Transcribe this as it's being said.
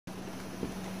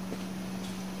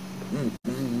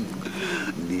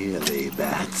Nearly,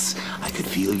 Bats. I could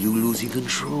feel you losing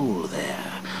control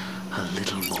there. A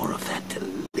little more of that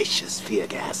delicious fear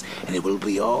gas, and it will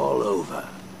be all over.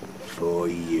 For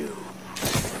you.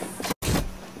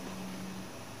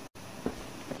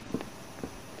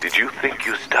 Did you think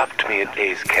you stopped me at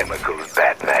Ace Chemicals,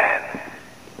 Batman?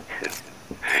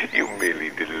 You merely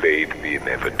delayed the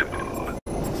inevitable.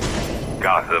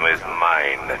 Gotham is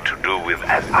mine to do with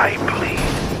as I please.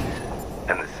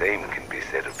 And the same can be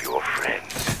said of your friend.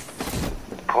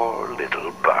 Poor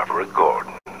little Barbara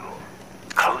Gordon.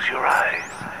 Close your eyes.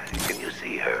 Can you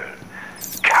see her?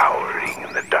 Cowering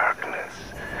in the darkness,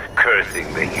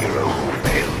 cursing the hero who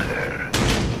failed her.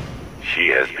 She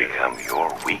has become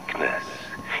your weakness,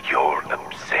 your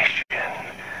obsession,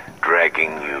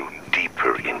 dragging you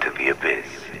deeper into the abyss.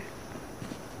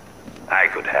 I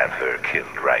could have her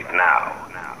killed right now.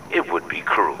 It would be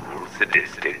cruel,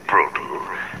 sadistic, brutal.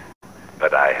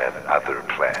 But I have other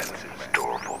plans in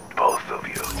store for both of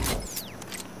you.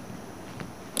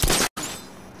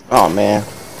 Oh, man.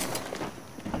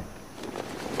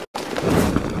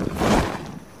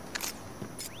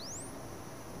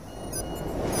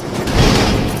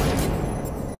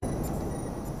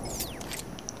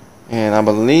 And I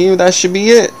believe that should be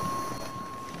it.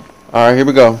 Alright, here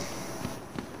we go.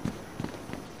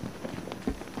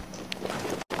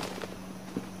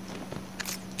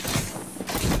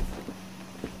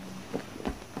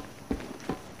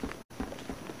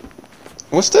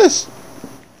 What's this?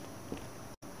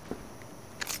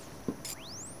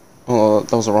 Oh,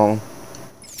 that was wrong.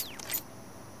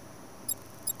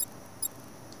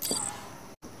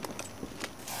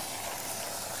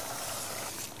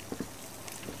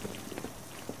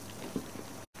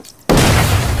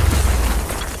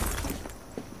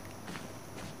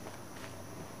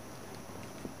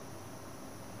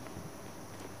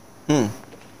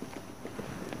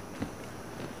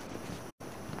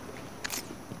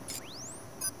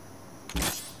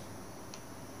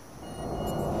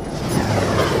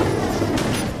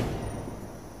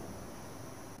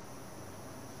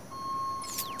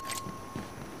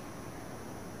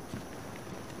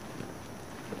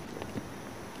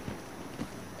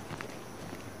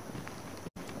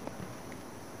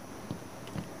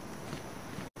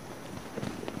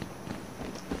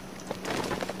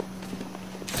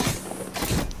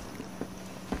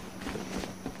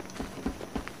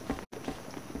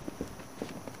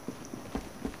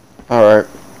 Alright.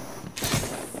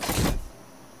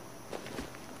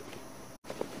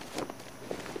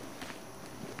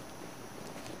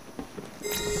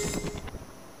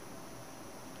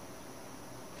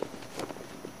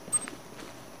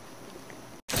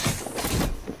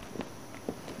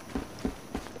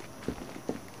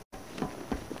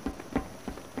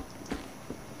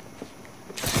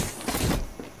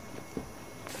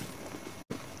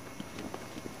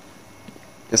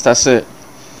 Guess that's it.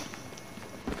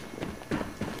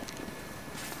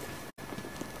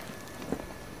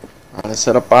 Let's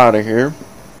set up out of here.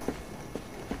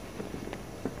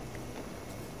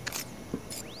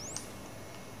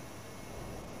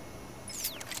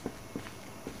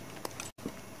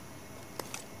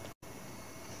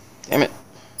 Damn it.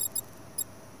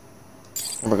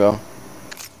 Here we go.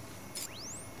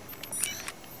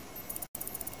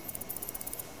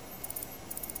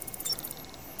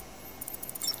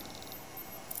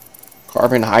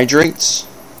 Carbon hydrates.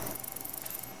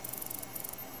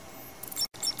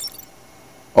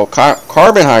 Oh,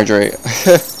 carbon hydrate.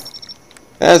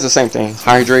 That's the same thing.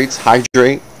 Hydrates,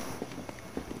 hydrate.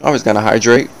 Always gonna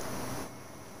hydrate.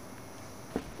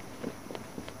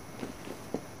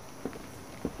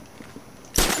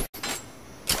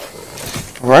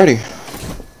 Alrighty.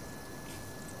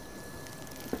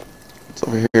 It's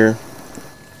over here.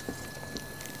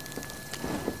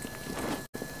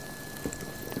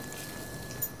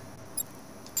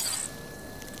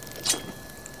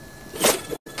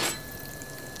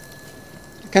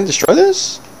 Can I destroy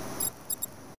this?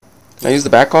 Can I use the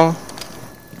backhaul?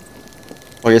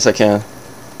 Oh, yes, I can.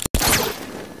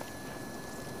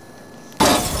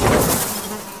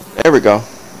 There we go.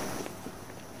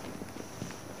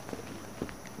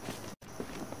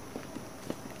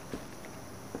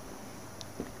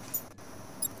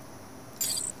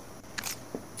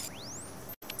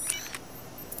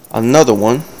 Another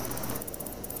one.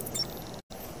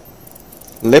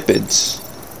 Lipids.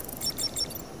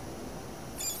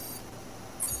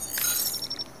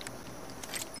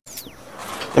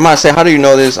 You might say, how do you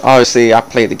know this? Obviously, I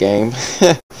played the game.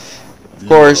 Of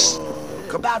course.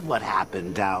 Look, about what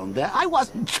happened down there. I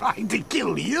wasn't trying to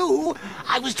kill you.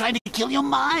 I was trying to kill your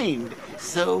mind.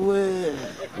 So,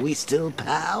 we still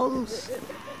pals?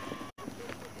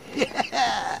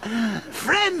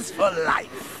 Friends for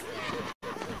life.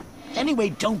 Anyway,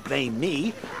 don't blame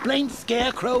me. Blame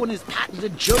Scarecrow and his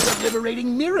patented joke of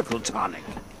liberating miracle tonic.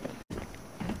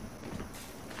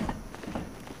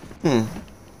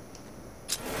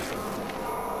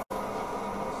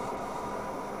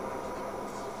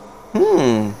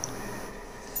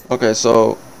 Okay,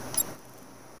 so...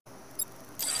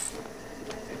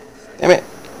 Damn it.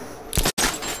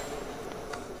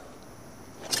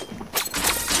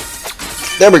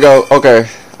 There we go. Okay,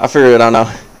 I figured it out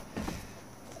now.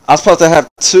 I was supposed to have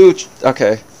two...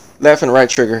 Okay, left and right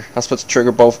trigger. I was supposed to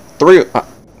trigger both. Three...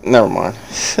 never mind.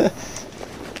 As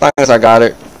long as I got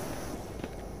it.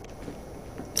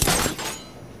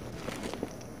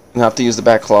 And I have to use the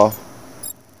back claw.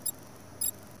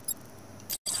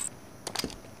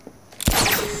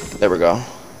 There we go.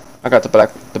 I got the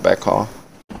back claw.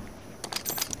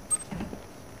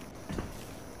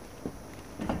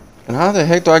 And how the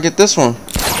heck do I get this one?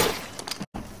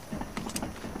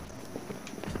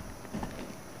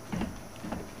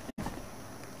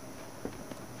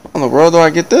 How in the world do I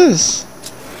get this?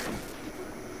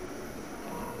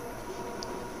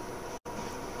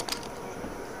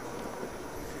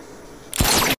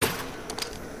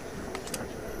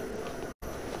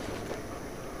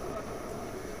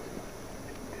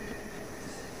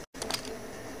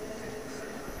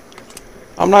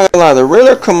 I'm not gonna lie, the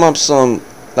Riddler come up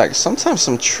sometimes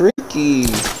some tricky.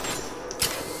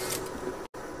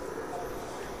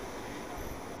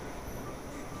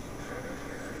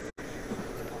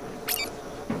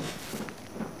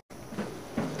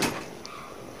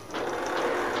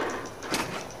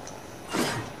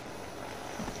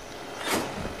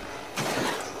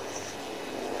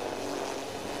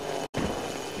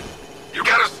 You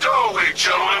got a stowaway,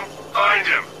 gentlemen. Find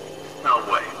him. No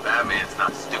way. Batman's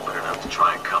not stupid enough to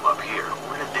try and come up here.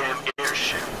 We're in a damn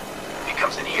airship. If he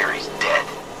comes in here, he's dead.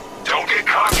 Don't get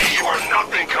cocky. You are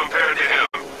nothing compared to him.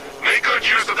 Make good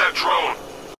use of that drone.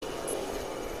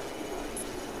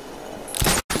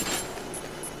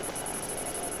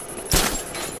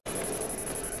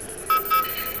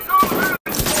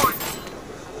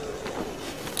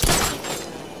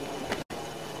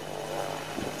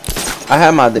 I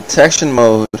have my detection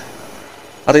mode.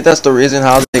 I think that's the reason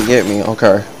how they get me.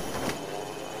 Okay.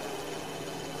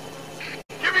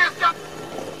 Give me a step.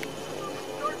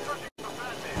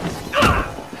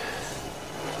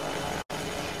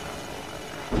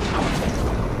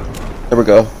 There we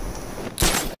go.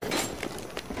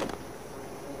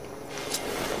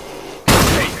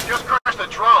 Hey, you just crashed the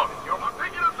drone. You're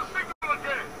picking up the signal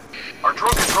again. Our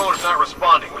drone controller's not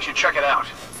responding. We should check it out.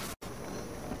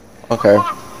 Okay.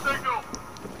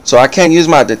 So I can't use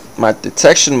my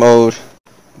detection mode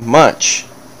much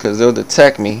because they'll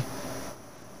detect me.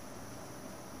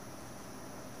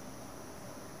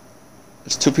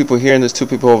 There's two people here and there's two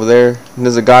people over there. And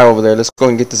there's a guy over there. Let's go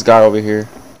and get this guy over here.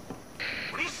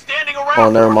 What are you standing around Oh,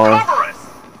 never for? mind. Cover us.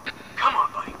 Come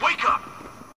on, buddy. Wake up.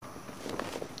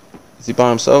 Is he by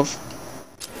himself?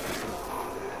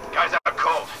 Guy's out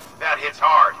cold. That hits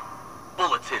hard.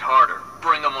 Bullets hit harder.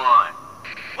 Bring them on.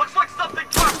 Looks like something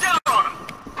dropped down on him.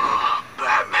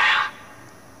 Batman.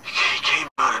 He came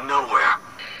out of nowhere.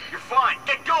 You're fine.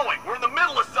 Get going. We're in the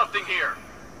middle of something here.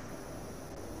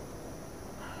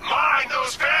 Mind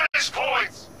those vantage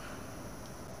points!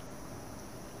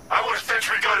 I want a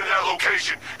sentry gun in that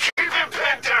location. Keep him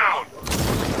pinned down!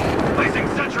 Placing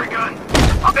sentry gun.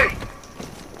 Hey!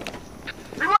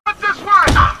 He went this way!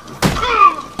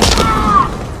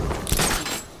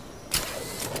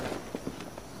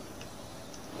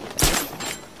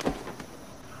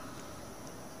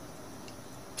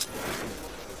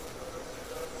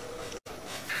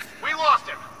 We lost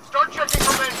him. Start checking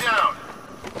for men down.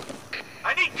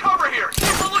 I need cover here.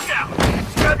 Keep a lookout.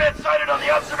 Batman sighted on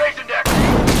the observation deck.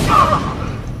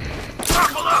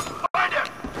 Buckle up. Find him.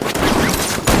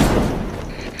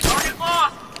 Target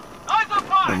lost. Eyes up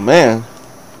high. Oh man.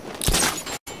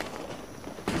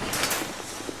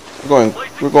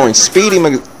 We're going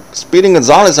speeding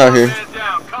Gonzalez out here. Man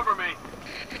down. Cover me.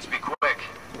 Let's be quick.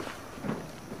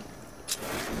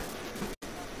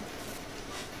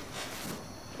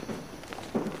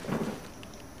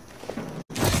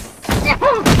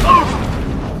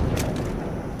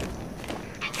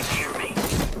 Can you hear me?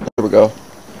 There we go.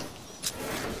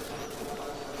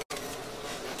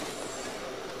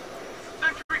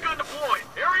 Sentry gun deployed.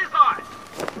 Area's high.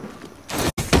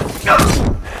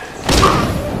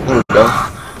 There we go.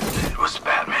 It was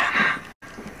Batman.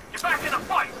 Get back in the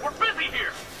fight. We're busy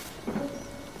here.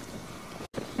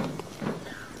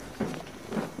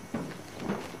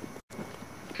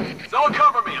 Someone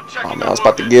cover me. I'm checking. Oh man, I was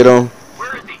about to get him.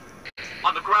 Where is he?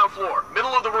 On the ground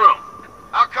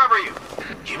cover you.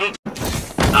 You need to...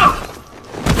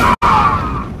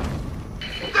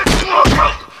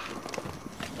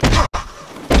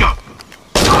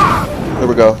 There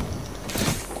we go.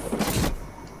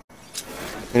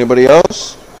 Anybody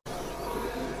else?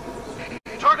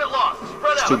 Target lost. Spread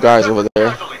There's out. two guys over there.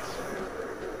 I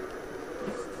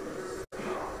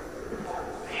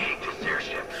hate this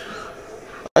airship.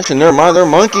 Actually, never mind. They're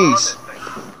monkeys.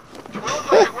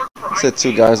 I Said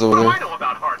two guys over there. I know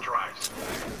about hard drives.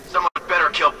 Someone better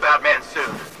kill Batman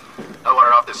soon. I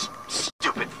wanted off this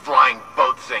stupid flying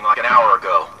boat thing like an hour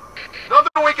ago.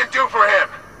 Nothing we can do for him.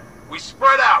 We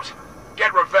spread out.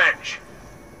 Get revenge.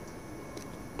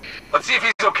 Let's see if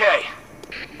he's okay.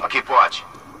 I'll keep watch.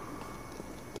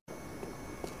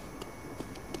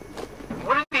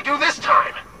 What did he do this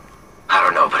time? I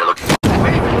don't know, but it looked...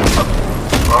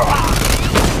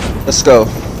 Let's go.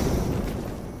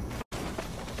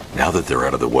 Now that they're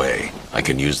out of the way, I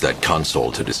can use that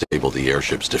console to disable the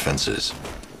airship's defenses.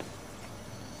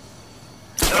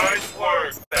 Nice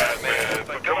work, Batman.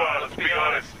 But come on, let's be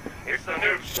honest. It's the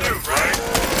new suit, right?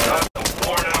 Not the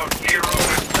worn-out hero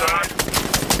inside.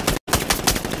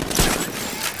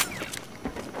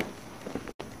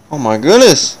 Oh my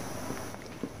goodness.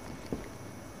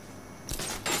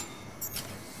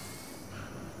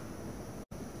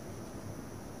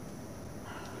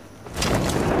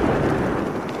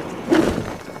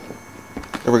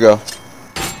 Here we go.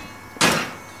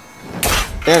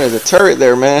 Damn, there's a turret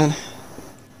there, man.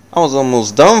 I was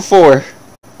almost done for.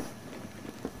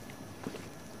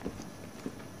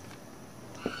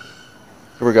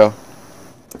 Here we go.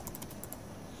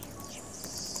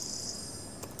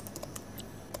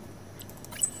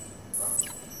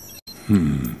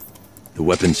 The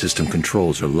weapon system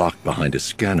controls are locked behind a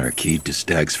scanner keyed to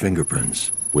Stag's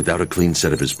fingerprints. Without a clean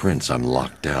set of his prints, I'm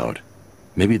locked out.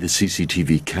 Maybe the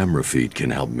CCTV camera feed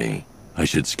can help me. I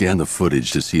should scan the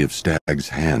footage to see if Stag's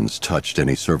hands touched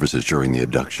any surfaces during the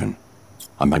abduction.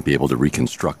 I might be able to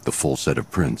reconstruct the full set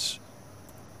of prints.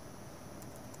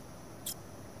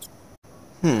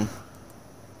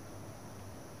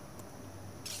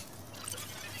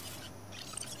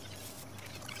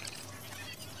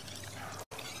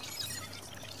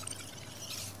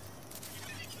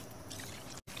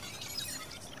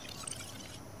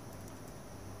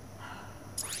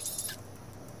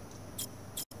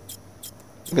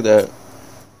 Look at that.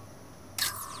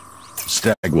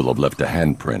 Stag will have left a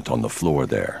handprint on the floor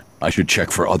there. I should check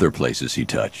for other places he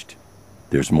touched.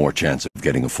 There's more chance of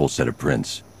getting a full set of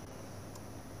prints.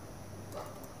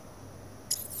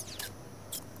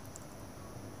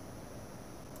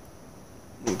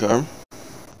 Okay.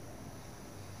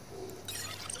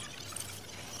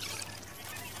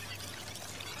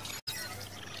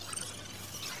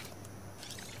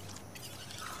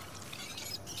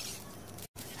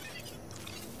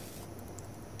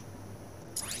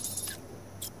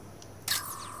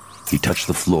 He touched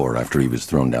the floor after he was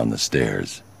thrown down the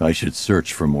stairs. I should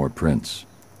search for more prints.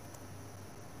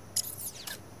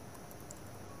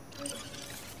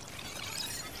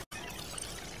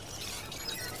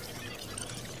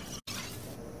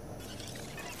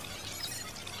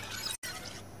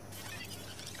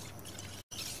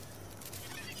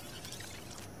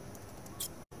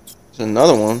 There's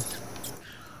another one.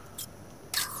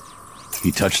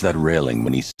 He touched that railing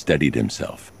when he steadied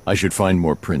himself. I should find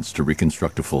more prints to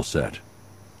reconstruct a full set.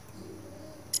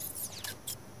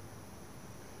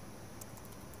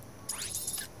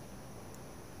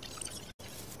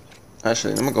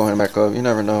 Actually, I'm gonna go ahead and back up. You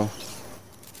never know.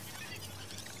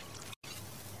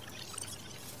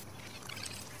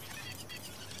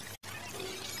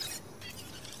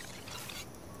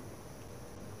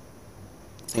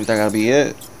 Think that gotta be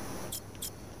it?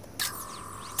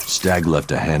 Stag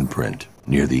left a handprint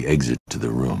near the exit to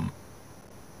the room.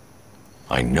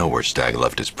 I know where Stag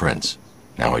left his prints.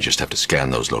 Now I just have to scan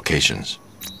those locations.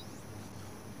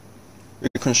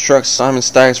 Reconstruct Simon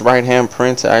Stagg's right-hand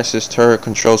print to access turret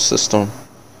control system.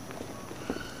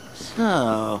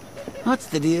 So, what's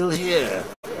the deal here?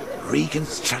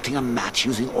 Reconstructing a match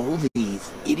using all these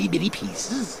itty-bitty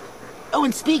pieces? Oh,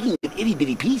 and speaking of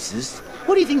itty-bitty pieces,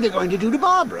 what do you think they're going to do to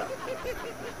Barbara?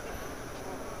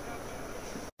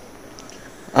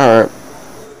 Alright.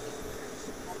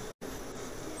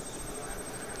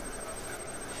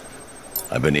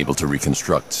 I've been able to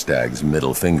reconstruct Stag's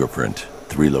middle fingerprint.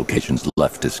 3 locations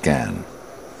left to scan.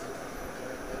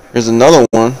 Here's another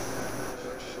one.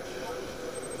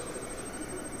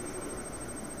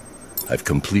 I've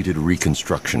completed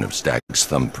reconstruction of Stag's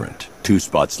thumbprint. 2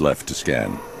 spots left to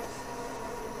scan.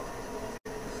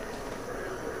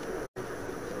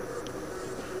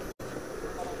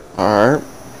 Alright.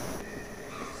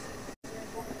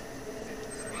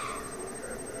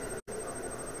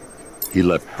 He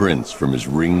left prints from his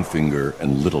ring finger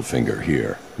and little finger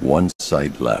here. One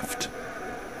side left.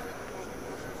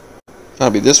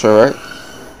 That'll be this way, right?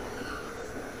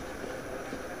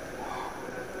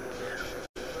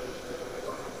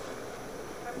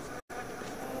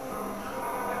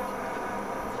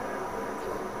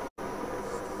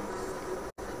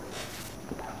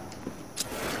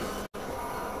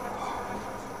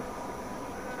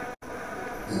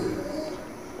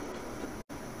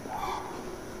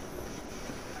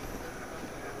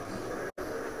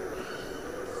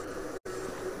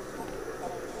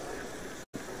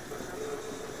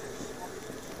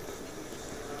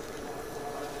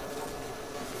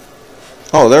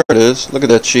 Oh, there it is. Look at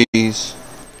that cheese.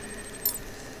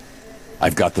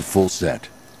 I've got the full set.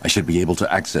 I should be able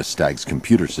to access Stagg's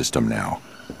computer system now.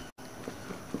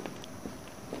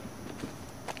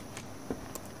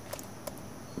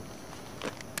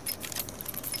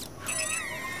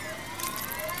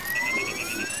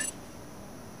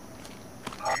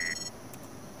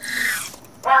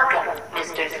 Welcome,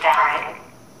 Mr. Stagg.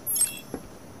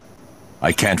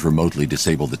 I can't remotely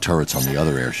disable the turrets on the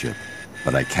other airship,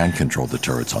 but I can control the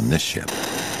turrets on this ship.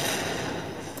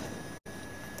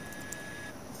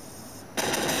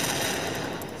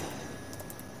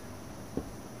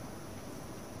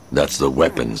 That's the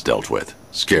weapons dealt with.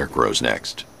 Scarecrow's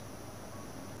next.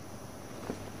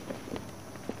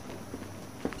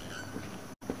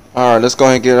 Alright, let's go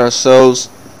ahead and get ourselves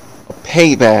a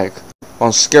payback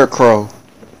on Scarecrow.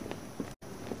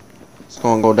 It's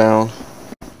gonna go down.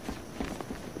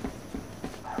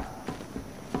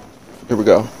 Here we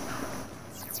go.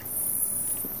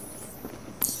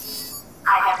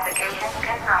 Identification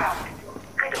confirmed.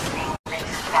 Good evening,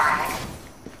 Mr. Stagg.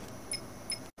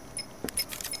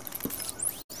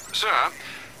 Sir,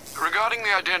 regarding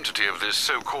the identity of this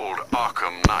so-called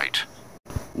Arkham Knight.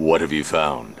 What have you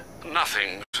found?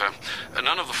 Nothing, sir.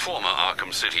 None of the former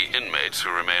Arkham City inmates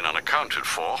who remain unaccounted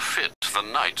for fit the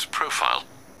Knight's profile.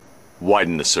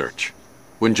 Widen the search.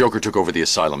 When Joker took over the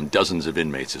asylum, dozens of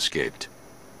inmates escaped.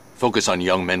 Focus on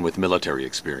young men with military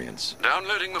experience.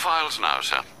 Downloading the files now,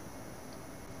 sir.